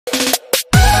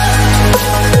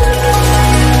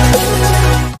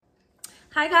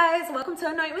guys, welcome to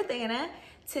Anoint with Anna.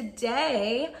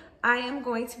 Today, I am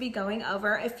going to be going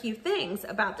over a few things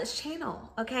about this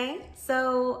channel, okay?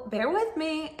 So bear with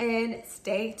me and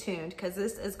stay tuned because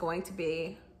this is going to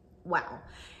be wow.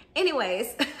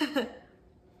 Anyways,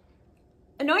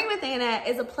 Anoint with Anna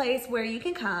is a place where you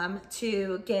can come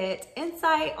to get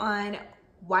insight on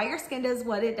why your skin does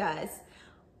what it does,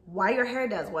 why your hair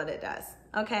does what it does.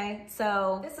 Okay,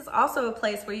 so this is also a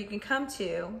place where you can come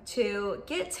to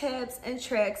get tips and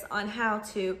tricks on how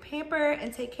to pamper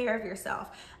and take care of yourself.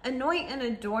 Anoint and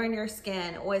adorn your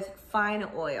skin with fine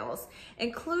oils,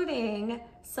 including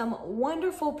some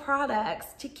wonderful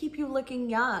products to keep you looking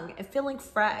young and feeling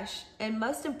fresh, and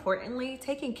most importantly,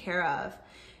 taken care of,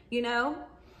 you know?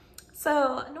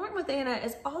 So Anoint with Anna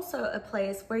is also a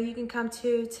place where you can come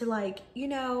to like, you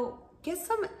know, get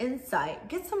some insight,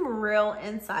 get some real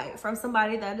insight from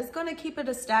somebody that is gonna keep it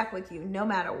a stack with you no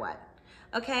matter what,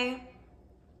 okay?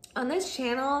 On this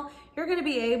channel, you're gonna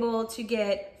be able to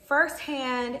get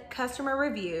firsthand customer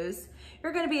reviews.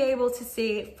 You're gonna be able to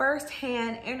see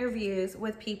firsthand interviews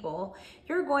with people.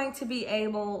 You're going to be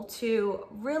able to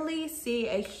really see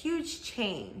a huge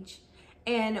change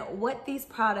in what these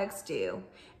products do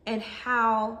and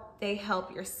how they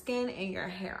help your skin and your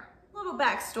hair. Little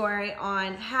backstory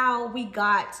on how we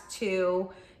got to,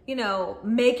 you know,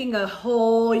 making a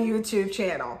whole YouTube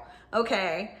channel.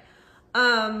 Okay.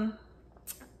 I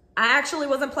actually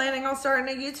wasn't planning on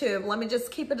starting a YouTube. Let me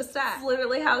just keep it a stack. It's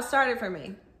literally how it started for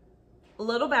me. A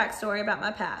little backstory about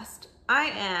my past. I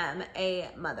am a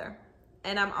mother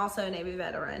and I'm also a Navy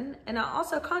veteran, and I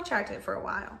also contracted for a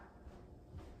while.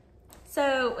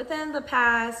 So within the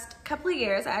past couple of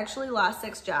years, I actually lost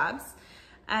 6 jobs.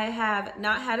 I have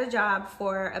not had a job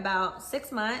for about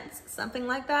 6 months, something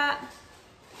like that.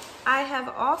 I have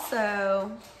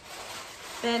also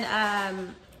been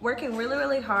working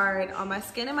really hard on my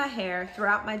skin and my hair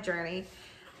throughout my journey,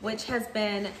 which has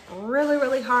been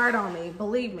really hard on me,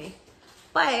 believe me.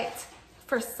 But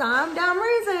for some dumb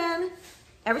reason,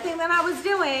 everything that I was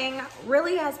doing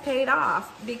really has paid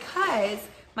off because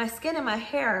my skin and my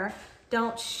hair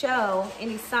don't show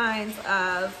any signs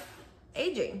of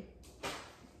aging.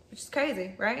 Which is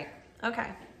crazy, right? Okay.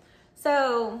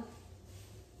 So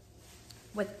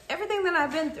with everything that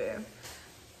I've been through,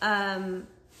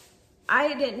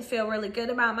 I didn't feel really good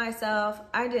about myself.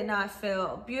 I did not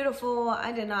feel beautiful.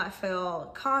 I did not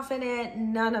feel confident,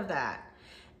 none of that,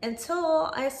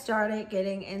 until I started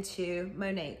getting into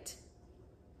Monat.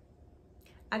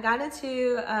 I got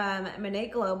into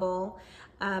Monat Global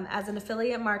as an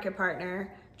affiliate market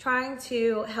partner, trying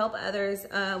to help others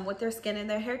with their skin and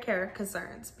their hair care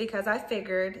concerns, because I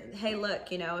figured, hey,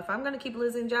 look, you know, if I'm gonna keep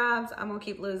losing jobs, I'm gonna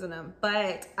keep losing them,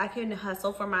 but I can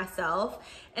hustle for myself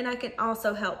and I can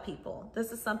also help people.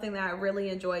 This is something that I really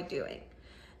enjoy doing.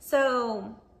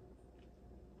 So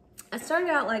I started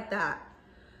out like that.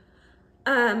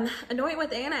 Anoint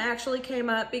with Anna actually came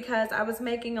up because I was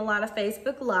making a lot of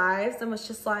Facebook Lives and was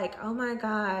just like, oh my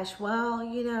gosh, well,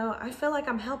 you know, I feel like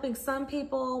I'm helping some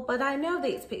people, but I know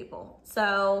these people.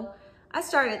 So I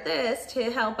started this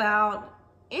to help out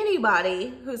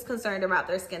anybody who's concerned about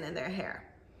their skin and their hair.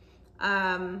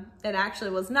 It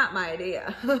actually was not my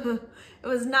idea. It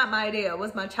was not my idea. It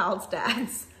was my child's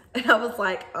dad's. And I was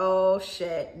like, oh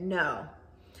shit, no,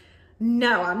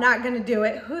 I'm not gonna do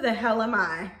it. Who the hell am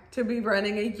I to be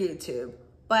running a YouTube?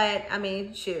 But I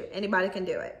mean, shoot, anybody can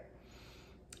do it.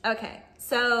 Okay,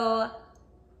 so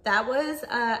that was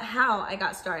how I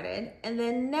got started. And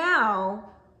then now,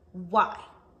 why?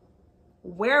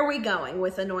 Where are we going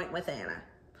with Anoint with Anna?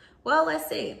 Well, let's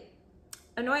see.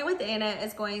 Anoint with Anna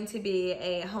is going to be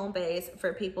a home base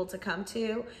for people to come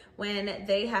to when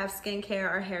they have skincare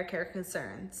or hair care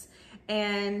concerns.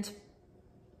 And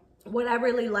what I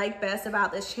really like best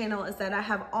about this channel is that I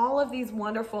have all of these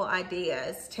wonderful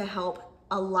ideas to help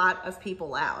a lot of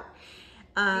people out.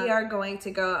 We are going to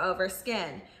go over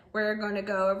skin. We're going to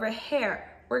go over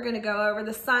hair. We're going to go over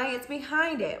the science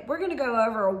behind it. We're going to go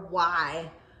over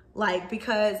why. Like,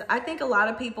 because I think a lot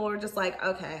of people are just like,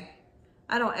 okay,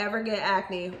 I don't ever get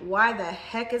acne. Why the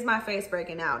heck is my face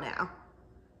breaking out now?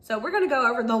 So we're going to go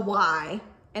over the why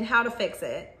and how to fix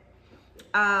it.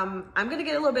 I'm gonna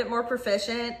get a little bit more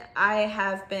proficient. I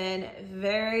have been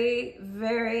very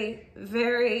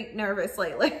nervous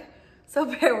lately, so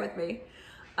bear with me.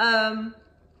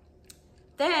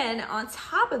 Then on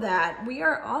top of that, we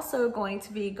are also going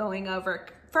to be going over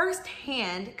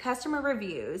firsthand customer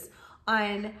reviews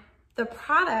on The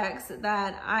products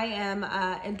that I am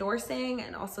endorsing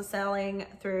and also selling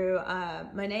through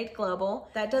Monat Global,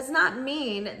 that does not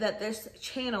mean that this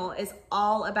channel is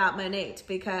all about Monat,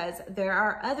 because there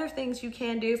are other things you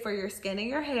can do for your skin and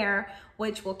your hair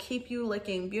which will keep you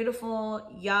looking beautiful,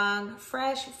 young,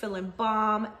 fresh, feeling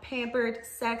bomb, pampered,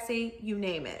 sexy, you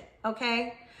name it,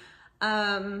 okay?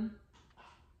 And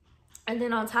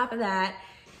then on top of that,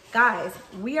 guys,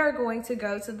 we are going to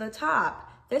go to the top.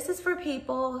 This is for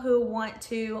people who want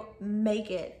to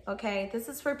make it, okay? This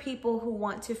is for people who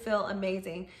want to feel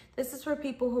amazing. This is for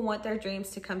people who want their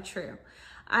dreams to come true.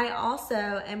 I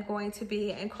also am going to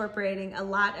be incorporating a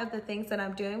lot of the things that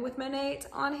I'm doing with Monat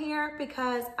on here,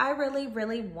 because I really,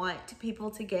 really want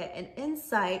people to get an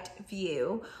insight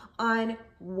view on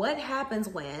what happens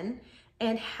when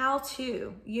and how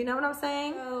to, you know what I'm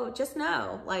saying? So just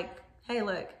know, like, hey,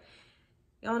 look,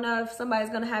 you don't know if somebody's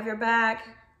gonna have your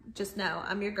back. Just know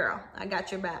I'm your girl. I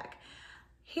got your back.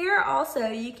 Here also,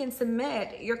 you can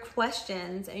submit your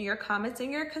questions and your comments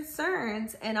and your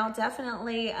concerns, and I'll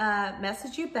definitely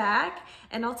message you back,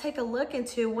 and I'll take a look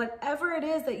into whatever it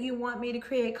is that you want me to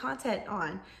create content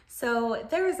on. So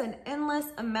there is an endless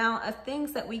amount of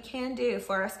things that we can do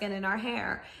for our skin and our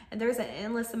hair, and there's an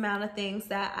endless amount of things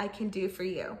that I can do for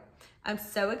you. I'm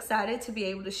so excited to be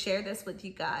able to share this with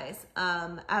you guys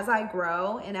as I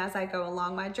grow and as I go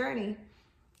along my journey.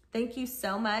 Thank you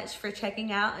so much for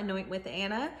checking out Anoint with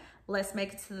Anna. Let's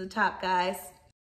make it to the top, guys.